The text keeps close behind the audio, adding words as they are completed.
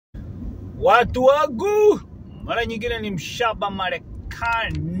Watu wangu, mara nyingine ni mshaba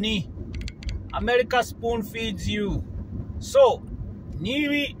Marekani. America spoon feeds you. So,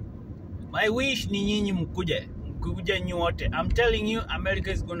 my wish ni nyinyi mkuje nyote. I'm telling you,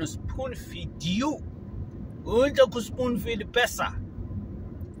 America is going to spoon feed you. Unta kuspoon feed pesa.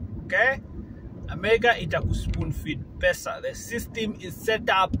 Okay? America itakuspoon feed pesa. The system is set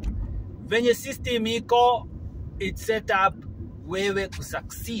up. Venye system iko, it's set up wewe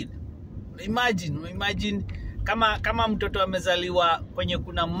kusucceed. Imagine kama mtoto amezaliwa kwenye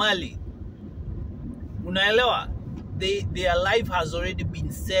kuna mali. Unaelewa? Their life has already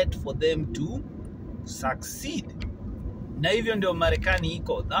been set for them to succeed. Na hivyo ndio Marekani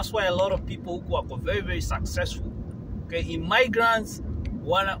iko. That's why a lot of people huku wako very very successful. Okay, immigrants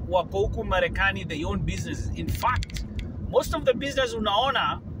wako huku Marekani, they own businesses. In fact, most of the business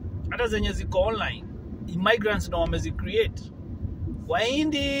unaona hata zenye ziko online, immigrants na wamezi-create.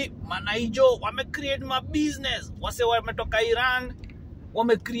 Wahindi, Manaijo, wame-create ma business. Wase wametoka Iran,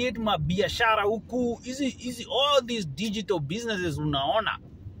 wame-create ma biashara huku. All these digital businesses unaona.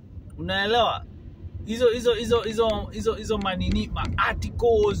 Unaelewa? Hizo manini, ma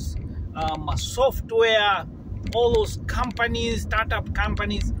articles, ma software, all those companies, startup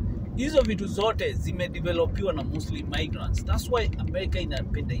companies. Hizo vitu zote zimedevelopiwa na mostly immigrants. That's why America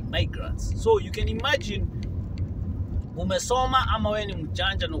inapenda immigrants. So you can imagine, umesoma ama wewe ni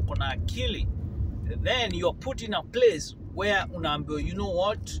mjanja na uko na akili, then you're put in a place where unaambiwa, you know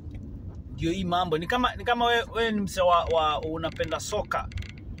what, ndio hii mambo. Ni kama wewe ni mse unapenda soka.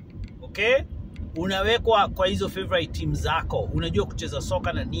 Okay? Unawekwa kwa hizo favorite team zako. Unajua kucheza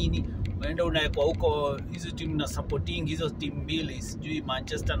soka na nini. Unaenda unawekwa huko, hizo team na supporting hizo team mbili, sijui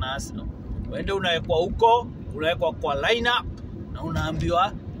Manchester na Arsenal. Unaenda unawekwa huko, unawekwa kwa lineup na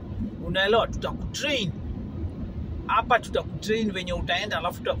unaambiwa, unaelewa, tutakutrain. Hapa tutakutrain venye utaenda,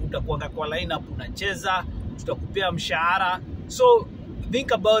 alafu utakuanga kwa lineup unacheza, tutakupea mshahara. So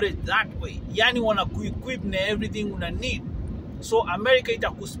think about it that way. Yani wana equip na everything una need. So America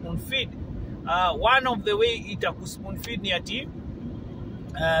itakuspoon feed. One of the way itakuspoon feed ni ati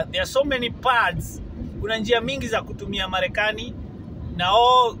there are so many paths. Kuna njia mingi za kutumia Marekani na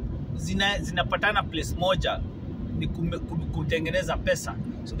zinapatana place moja ni kutengeneza pesa.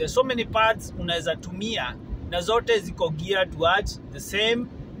 So there are so many paths unaweza tumia na zote ziko geared towards the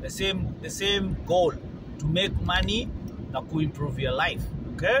same goal, to make money na improve your life.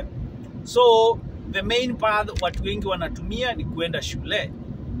 Okay? So the main path watu wengi wanatumia ni kuenda shule.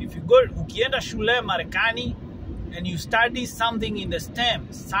 Ukienda shule Marekani and you study something in the STEM,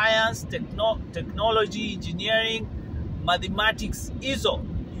 science, technology, engineering, mathematics,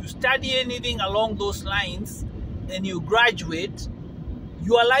 you study anything along those lines and you graduate,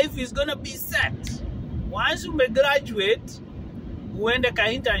 your life is going to be set. Once you graduate, uende ka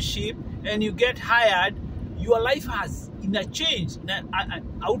internship and you get hired, your life has changed.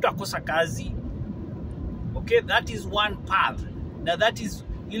 Hautakosa kazi. Okay, that is one path. Now that is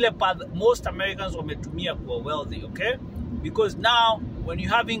ile path most Americans wametumia kuwa wealthy. Okay, because now when you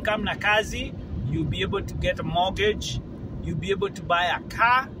have income na kazi, you'll be able to get a mortgage, you'll be able to buy a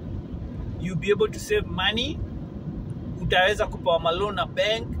car, you'll be able to save money, utaweza kupewa malon na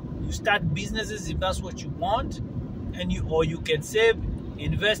bank, you start businesses if that's what you want, and you can save,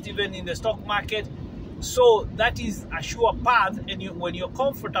 invest even in the stock market. So that is a sure path. And when you're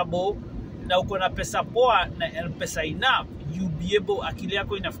comfortable na uko na pesa poa na pesa enough, you'll be able, akili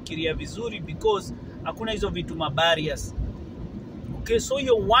yako inafikiria vizuri because hakuna hizo vitu barriers. Okay, so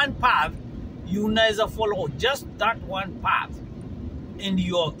your one path, you unaweza follow just that one path and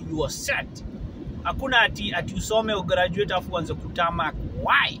you are set. Hakuna ati usome o graduate afu anze kutama.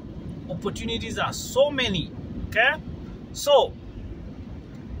 Why? Opportunities are so many. Okay? So,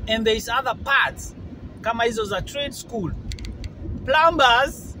 and there is other paths kama hizo za trade school.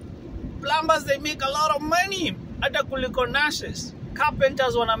 Plumbers, they make a lot of money. Hata kuliko nurses.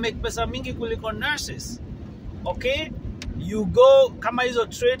 Carpenters wana make pesa mingi kuliko nurses. Okay? You go kama hizo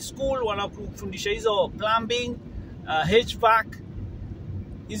trade school, wanakufundisha hizo plumbing, HVAC,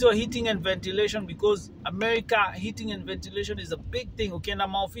 hizo heating and ventilation, because America heating and ventilation is a big thing. Ukienda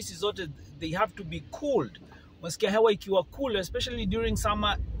maofisi zote, they have to be cooled. Unasikia hewa ikiwa cool, especially during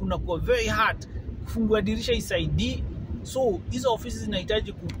summer, kunakuwa very hot. Kufungua dirisha isaidii. So hizo offices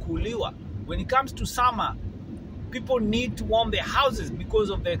zinahitaji kukuliwa. When it comes to summer, people need to warm their houses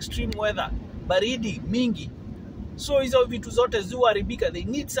because of the extreme weather. Baridi mingi. So hizo vitu zote ziharibika, they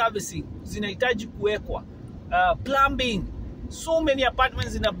need servicing, zinahitaji kuwekwa. Plumbing, so many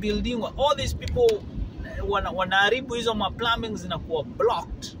apartments in a building, all these people wanaharibu hizo ma plumbing zinakuwa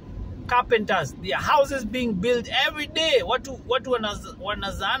blocked. carpenters, their houses being built every day. Watu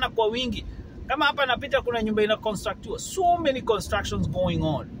wanazaana kwa wingi. Kama hapa napita kuna nyumba ina constructiwa. So many constructions going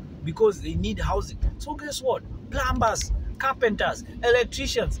on because they need housing. So guess what? Plumbers, carpenters,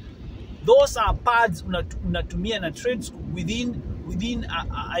 electricians, those are paths unatumia na trade school. Within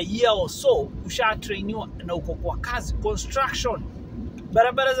a year or so usha trainiwa na uko kwa kazi. Construction,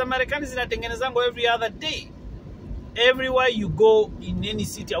 barabara za Marekani zinatengenezwa every other day. Everywhere you go in any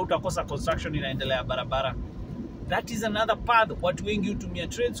city utakosa construction inaendelea barabara. That is another path watu wengi hutumia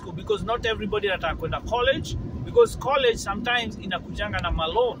trade school, because not everybody anataka kwenda college, because college sometimes inakujanga na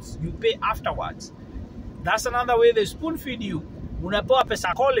loans you pay afterwards. That's another way they spoon feed you. Unapewa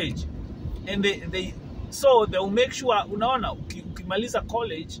pesa college and they will make sure unaona ukimaliza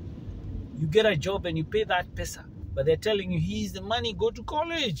college you get a job and you pay that pesa, but they're telling you here's the money, go to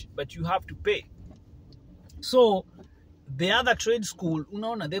college, but you have to pay. So the other trade school,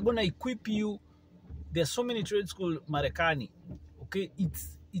 unaona, they're gonna equip you. There's so many trade school Marekani. Okay,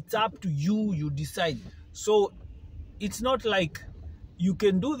 it's up to you. You decide. So it's not like you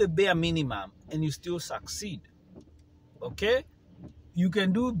can do the bare minimum and you still succeed. Okay, you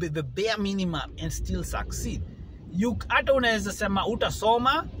can do the bare minimum and still succeed. You hata unaweza sema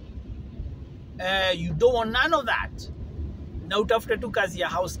utasoma, you don't want none of that. Na utafuta tu kazi ya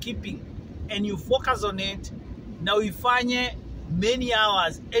housekeeping and you focus on it. Now ifanye many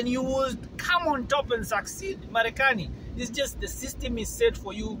hours and you will come on top and succeed. Marekani, it's just the system is set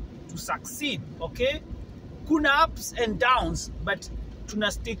for you to succeed. Okay, kuna ups and downs, but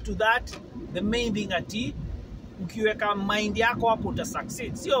tuna stick to that. The main thing ati ukiweka mind yako hapo uta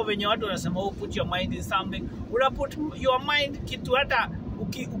succeed. Sio venye watu wanasema put your mind in something. Una put your mind kitu hata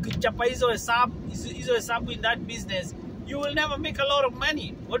ukichapa hizo hesabu in that business, you will never make a lot of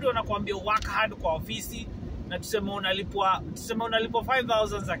money. Watu wanakuambia work hard kwa ofisi na tuseme unalipwa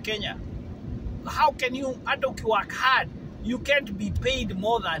 5,000 za Kenya. How can you, hata ukiwork hard, you can't be paid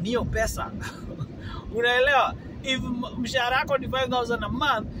more than hiyo pesa. Unaelewa? If mshahara yako ni 5,000 a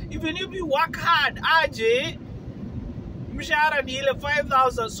month, even if you work hard, aje mshahara ni ile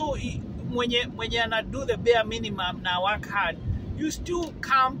 5,000. So mwenye ana do the bare minimum na work hard, you still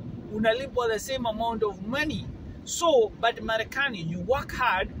come unalipwa the same amount of money. So but Marekani, you work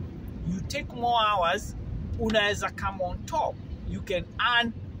hard, you take more hours, unaweza come on top. You can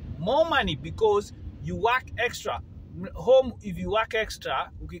earn more money because you work extra. Home, if you work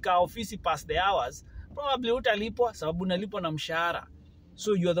extra, ukikaa ofisi past the hours, probably utalipwa sababu unalipwa na mshahara.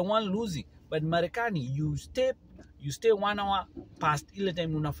 So you are the one losing. But Marekani, you stay 1 hour past ile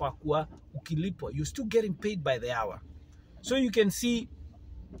time unafaa kuwa ukilipwa. You're still getting paid by the hour. So you can see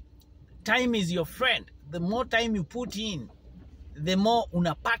time is your friend. The more time you put in, the more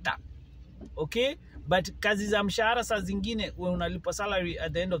unapata. Okay? But kazi za mshahara saa zingine when unalipa salary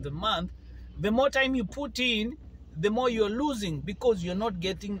at the end of the month, the more time you put in, the more you're losing because you're not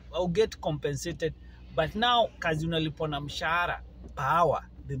getting or get compensated. But now kazi unalipa na mshahara per hour,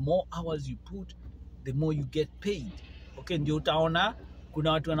 the more hours you put, the more you get paid. Okay, ndio utaona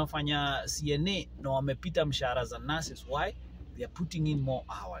kuna watu wanafanya CNA na wamepita mshahara za nurses. Why? They are putting in more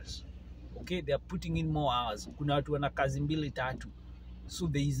hours. Okay, they are putting in more hours. Kuna watu wana kazi 2-3. So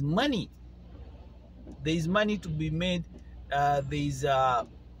there is money. There is money to be made. There is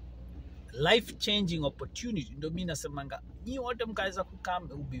life-changing opportunity. Ndio mimi nasemanga, nyi wote mkaweza kukam,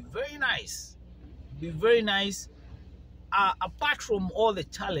 it will be very nice. Be very nice. Apart from all the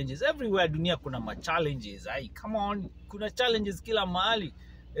challenges, everywhere dunia kuna ma challenges. Come on, kuna challenges kila mahali.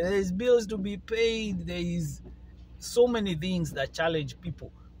 There is bills to be paid. There is so many things that challenge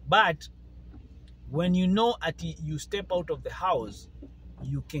people. But when you know you step out of the house,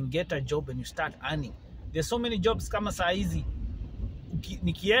 you can get a job and you start earning. There's so many jobs kama saa hizi.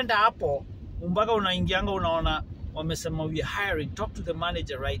 Nikienda hapo, mpaka unaingianga unaona wamesema we are hiring, talk to the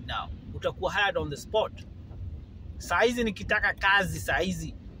manager right now. Utakuwa hired on the spot. Saa hizi nikitaka kazi saa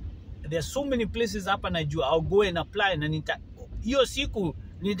hizi, there's so many places hapa najua, I'll go and apply na hiyo siku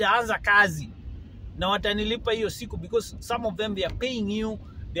nitaanza kazi na watanilipa hiyo siku, because some of them they are paying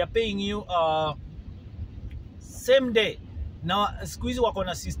you same day. Na siku hizi wako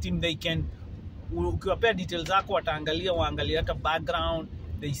na system, they can, ukiwapea details zako waangalia hata background,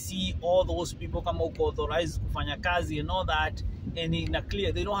 they see all those people kama uko authorized kufanya kazi and all that, and in a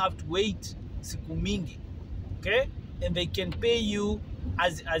clear, they don't have to wait siku mingi. Okay, and they can pay you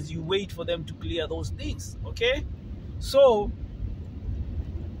as you wait for them to clear those things. Okay, so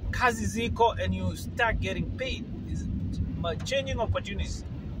kazi ziko and you start getting paid. Is changing opportunities.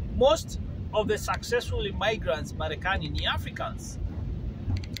 Most of the successful immigrants Marekani ni Africans.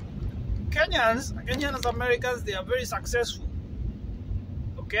 Kenyans, Americans, they are very successful.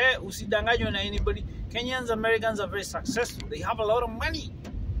 Okay, usidanganywe na anybody. Kenyans, Americans are very successful. They have a lot of money.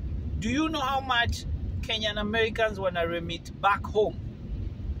 Do you know how much Kenyan Americans wanna remit back home?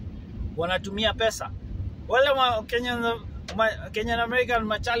 Wanatumia pesa. Wale Kenyan American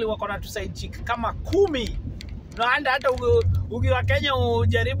machali wako na side chick kama 10. Na hata ukiwa Kenya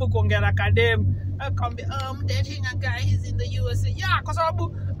ujaribu kuongea kadem, akwambia I'm dating a guy, he's in the USA. Yeah, kwa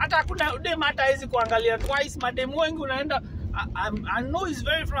sababu hata kuna dem hata hizi kuangalia twice, madem wengi unaenda. I know it's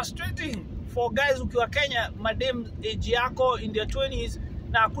very frustrating for guys ukiwa Kenya, madem age yako in their 20s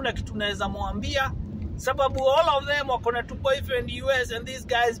na hakuna kitu unaweza mwambia sababu all of them wako na two boyfriend US, and these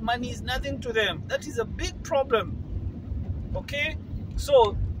guys money is nothing to them. That is a big problem. Okay,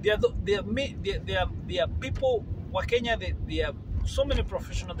 so there are people wa Kenya, they are so many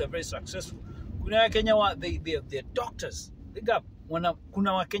professionals, they're very successful. Kuna wa Kenya they're doctors.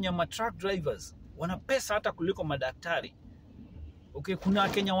 Kuna wa Kenya ma truck drivers wana pesa hata kuliko madaktari. Okay, kuna wa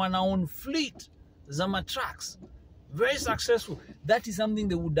Kenya wana own fleet za ma trucks, very successful. That is something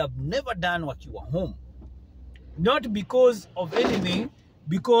they would have never done wakiwa home, not because of anything,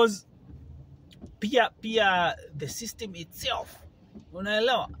 because pia the system itself,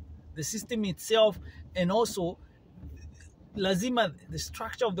 unaelewa, the system itself, and also lazima the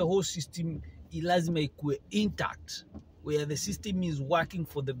structure of the whole system lazima ikuwe intact, where the system is working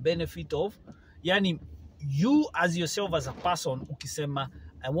for the benefit of, yani you as yourself as a person, ukisema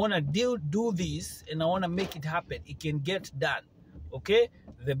I want to do this and I want to make it happen, it can get done. Okay,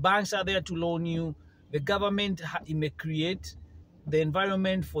 the banks are there to loan you, the government may create the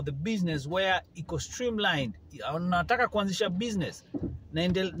environment for the business where iko streamlined. Nataka kuanzisha business,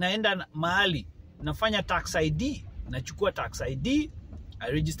 naenda mahali, nafanya tax ID, nachukua tax ID,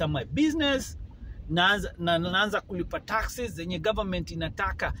 I register my business, naanza kulipa taxes zenye government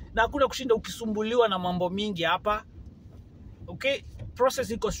inataka, na hakuna kushinda ukisumbuliwa na mambo mingi hapa. Okay,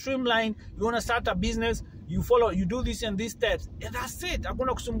 process iko streamlined. You want to start a business, you do this and these steps, and that's it.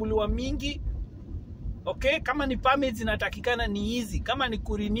 Hakuna kusumbuliwa mingi. Okay, kama ni permits inatakikana ni easy, kama ni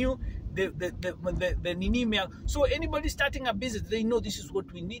kurenew the nini. So anybody starting a business, they know this is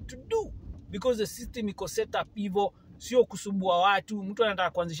what we need to do, because the system iko set up hivyo, sio kusumbua watu. Mtu anataka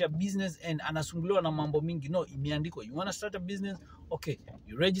kuanzisha business and anasumbuliwa na mambo mingi. No, imeandikwa, you want to start a business, okay,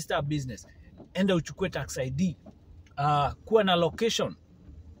 you register a business, enda uchukue tax ID, kuwa na location,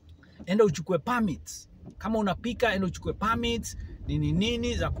 enda uchukue permits, kama unapika enda uchukue permits,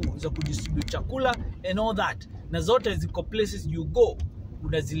 nini za kudistribute chakula and all that, na zote ziko places you go,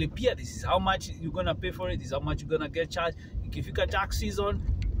 unazilipia. This is how much you're gonna pay for it, this is how much you're gonna get charged. Ikifika tax season,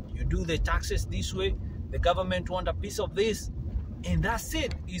 you do the taxes this way, the government want a piece of this, and that's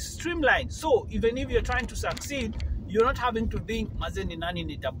it. It's streamlined. So even if you're trying to succeed, you're not having to think mazeni nani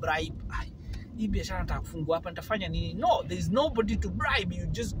nita bribe, hii biashara nataka kufungua hapa nitafanya nini. No, there's nobody to bribe. You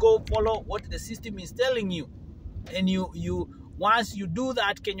just go follow what the system is telling you, and you once you do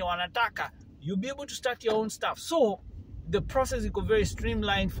that Kenya wanataka, you'll be able to start your own stuff. So the process is very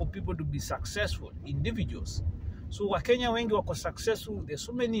streamlined for people to be successful individuals. So Wakenya wengi wako successful. There's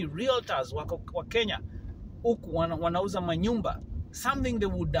so many realtors wa Kenya huku wanauza manyumba, something they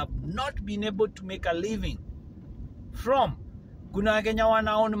would have not been able to make a living from. Kuna Wakenya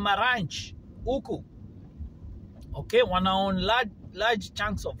wanaown maranch huku, okay, wanaown large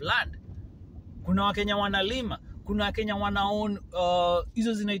chunks of land. Kuna Wakenya wanalima, kuna Wakenya wanaown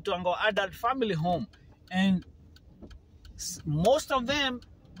hizo zinaitwa adult family home, and most of them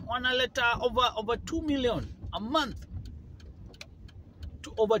wanaleta over 2 million a month,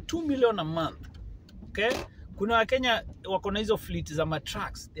 to over 2 million a month. Okay, kuna Wakenya wako na hizo fleet za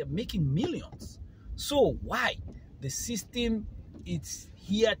trucks, they're making millions. So why? The system, it's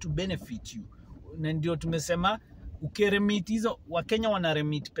here to benefit you. Na ndio tumesema ukiremit hizo, Wakenya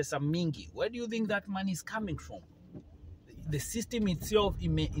wanaremit pesa mingi. Where do you think that money is coming from? The system itself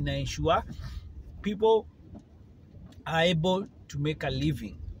ina-ensure people are able to make a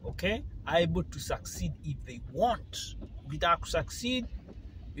living, okay? Are able to succeed if they want. Without succeed,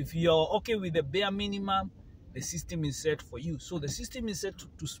 if you're okay with the bare minimum, the system is set for you. So the system is set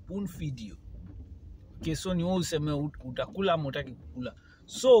to spoon feed you. Okay, so ni wewe useme utakula ama hutaki kukula.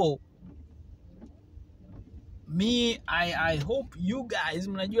 So I hope you guys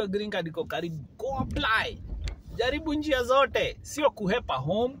mnajua green card iko karibu, go apply. Jaribu njia zote, sio kuhepa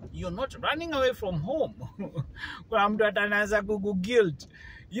home. You're not running away from home. Kwa mtu atanaanza guilt.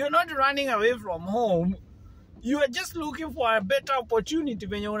 You're not running away from home. You are just looking for a better opportunity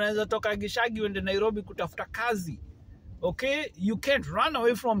venye unaweza toka Gishagi uende Nairobi kutafuta kazi. Okay, you can't run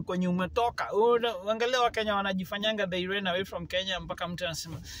away from kwenye umetoka. Angalia Wakenya wanajifanyanga they ran away from Kenya mpaka mtu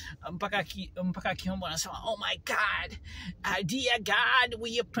anasema mpaka Kiombo anasema oh my God, dear God,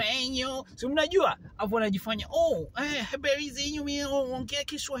 we are praying you. So mnajua hapo wanajifanya habari zenyu ongea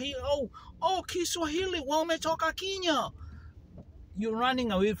Kiswahili. Kiswahili umetoka Kenya. You're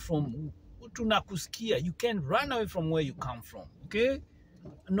running away from tunakusikia. You can't run away from where you come from. Okay?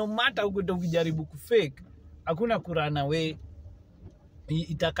 No matter ukijaribu kufake, hakuna kurun away,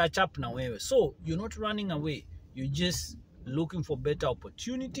 ita catch up na wewe. So you're not running away, you're just looking for better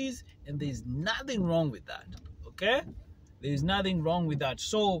opportunities, and there's nothing wrong with that. Okay, there's nothing wrong with that.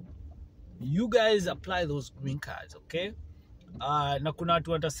 So you guys apply those green cards. Okay, na kuna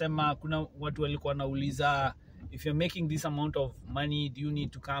watu watasema, kuna watu walikuwa nauliza, if you're making this amount of money, do you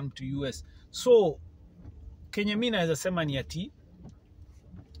need to come to US? So Kenya mimi naweza sema ni ati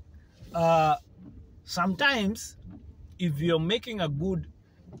sometimes if you're making a good,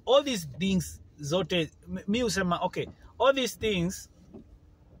 all these things zote mi usema okay, all these things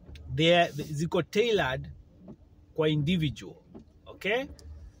ziko tailored kwa individual. Okay,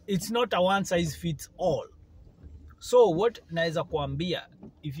 it's not a one size fits all. So what naweza kuambia,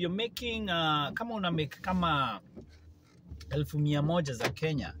 if you're making kama una make kama 1,100 za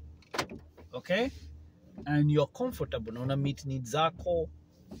Kenya, okay, and you're comfortable na una meet needs zako,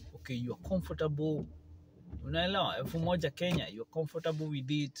 okay, you're comfortable, unaelewa, 1,000 Kenya, you're comfortable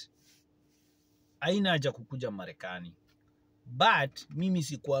with it, haina haja kukuja Marekani. But mimi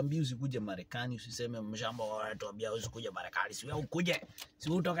sikuambii usikuje Marekani, usiseme mshamba wanatuambia usikuje Marekani, si wewe ukuje,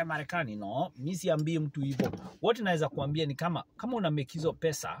 si utoke Marekani. No, mimi siambii mtu hivyo. What naweza kuambia ni kama una make hizo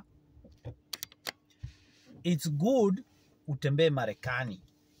pesa, it's good utembee Marekani.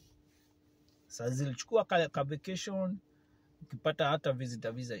 Sasa zilichukua ka vacation, ukipata hata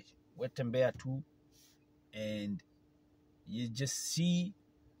visitor visa, wetembea tu and you just see,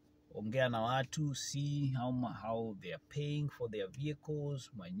 ongea na watu, see how they are paying for their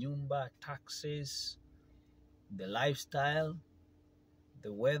vehicles, manyumba, taxes, the lifestyle, the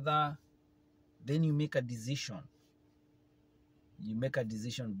weather, then you make a decision. You make a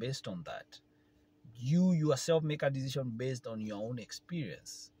decision based on that. You yourself make a decision based on your own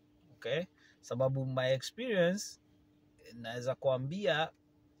experience. Okay? Sababu my experience naweza kuambia,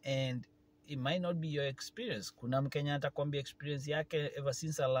 and it might not be your experience. Kuna Mkenya atakwambia experience yake ever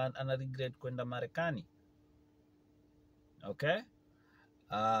since ana regret kwenda Marekani. Okay?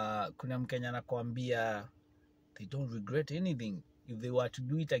 Kuna Mkenya anakuambia they don't regret anything. If they were to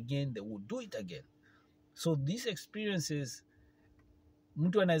do it again, they would do it again. So these experiences,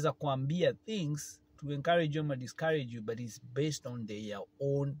 mtu anaweza kuambia things to encourage you or discourage you, but it's based on their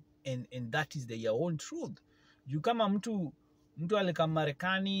own, and that is their own truth. You kama mtu alika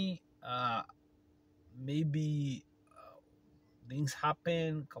Marekani, maybe things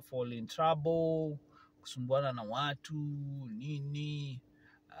happen, ka fall in trouble, kusumbuana na watu nini,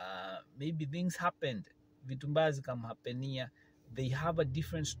 maybe things happened, vitu mbaya zikamhapenia, they have a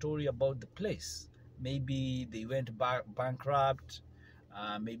different story about the place. Maybe they went bankrupt,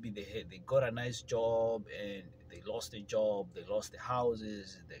 maybe they got a nice job and they lost the job, they lost the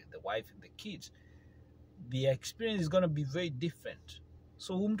houses, the wife and the kids. The experience is going to be very different.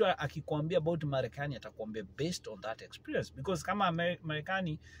 So mtu akikwambia about Marekani atakwambia based on that experience, because kama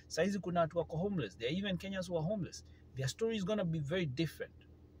Marekani saizi kuna watu wako homeless, there are even Kenyans who are homeless. Their story is going to be very different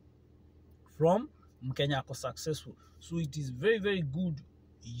from Mkenya ako successful. So it is very, very good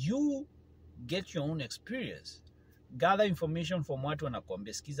you get your own experience, gather information from watu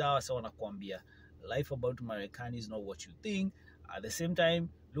wanakuambia, sikiza hawa sawa wanakuambia life about Marekani is not what you think. At the same time,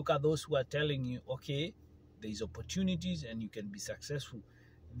 look at those who are telling you, okay, there's opportunities and you can be successful.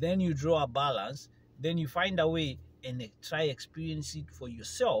 Then you draw a balance, then you find a way and try experience it for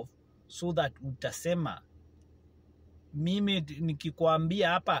yourself, so that utasema, mimi nikikwambia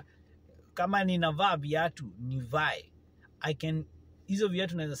hapa kama ninavaa viatu nivae, hizo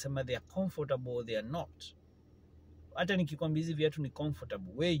viatu naweza sema they are comfortable, they are not. Hata nikikwambia hizi viatu ni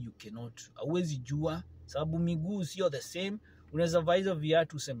comfortable, where you cannot, hauwezi jua sababu miguu sio the same. Unaweza vaa hizo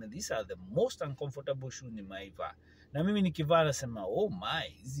viatu useme these are the most uncomfortable shoes nimeivaa, na mimi nikivaa nasema oh my,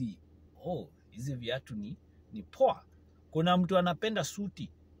 hizi viatu ni poa. Kuna mtu anapenda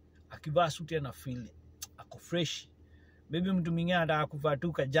suti, akivaa suti ana feel ako fresh. Maybe mtu mwingine anataka kuvaa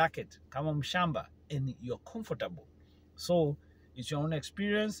tu ka jacket kama mshamba, and you're comfortable. So it's your own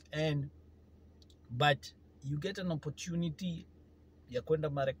experience, but you get an opportunity ya kwenda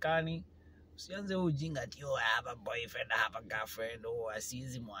Marekani. Usianze ujinga ati I have a boyfriend, I have a girlfriend,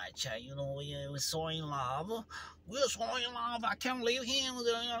 asizi mwacha, we're so in love, I can't leave him.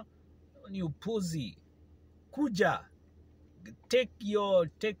 Ni upuzi. Kuja,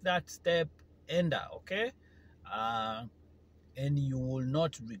 take that step, enda, okay? And you will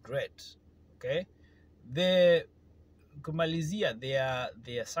not regret, okay? The kumalizia,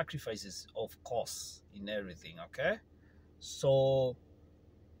 there are sacrifices, of course, in everything, okay? So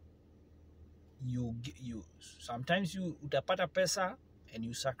you sometimes you utapata pesa and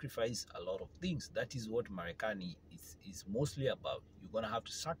you sacrifice a lot of things. That is what Marekani is mostly about. You're gonna have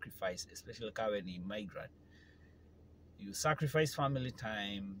to sacrifice, especially when you're migrant. You sacrifice family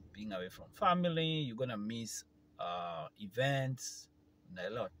time, being away from family. You're gonna miss events, a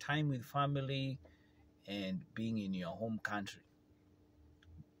lot of time with family, and being in your home country.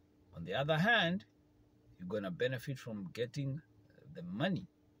 On the other hand, you're gonna benefit from getting the money,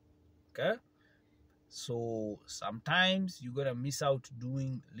 okay? So sometimes you're gonna miss out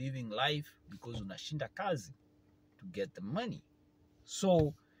living life because unashinda kazi to get the money.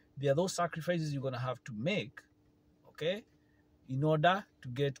 So there are those sacrifices you're gonna have to make, okay, in order to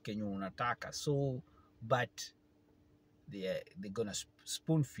get kenye unataka. So, but they're gonna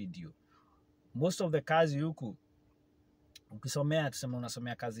spoon feed you. Most of the kazi huku, ukisomea, tuseme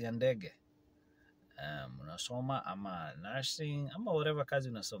unasomea kazi ya ndege, unasoma ama nursing ama whatever kazi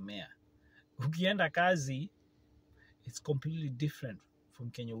unasomea, ukienda kazi, it's completely different from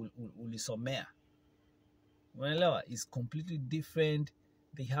kenye ulisomea. Unaelewa? It's completely different.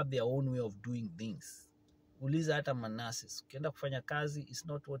 They have their own way of doing things. Uliza hata manasis, ukienda kufanya kazi, it's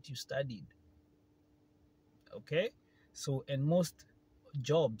not what you studied. Okay? So, and most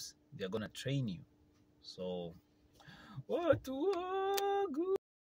jobs, they're gonna train you. So, what?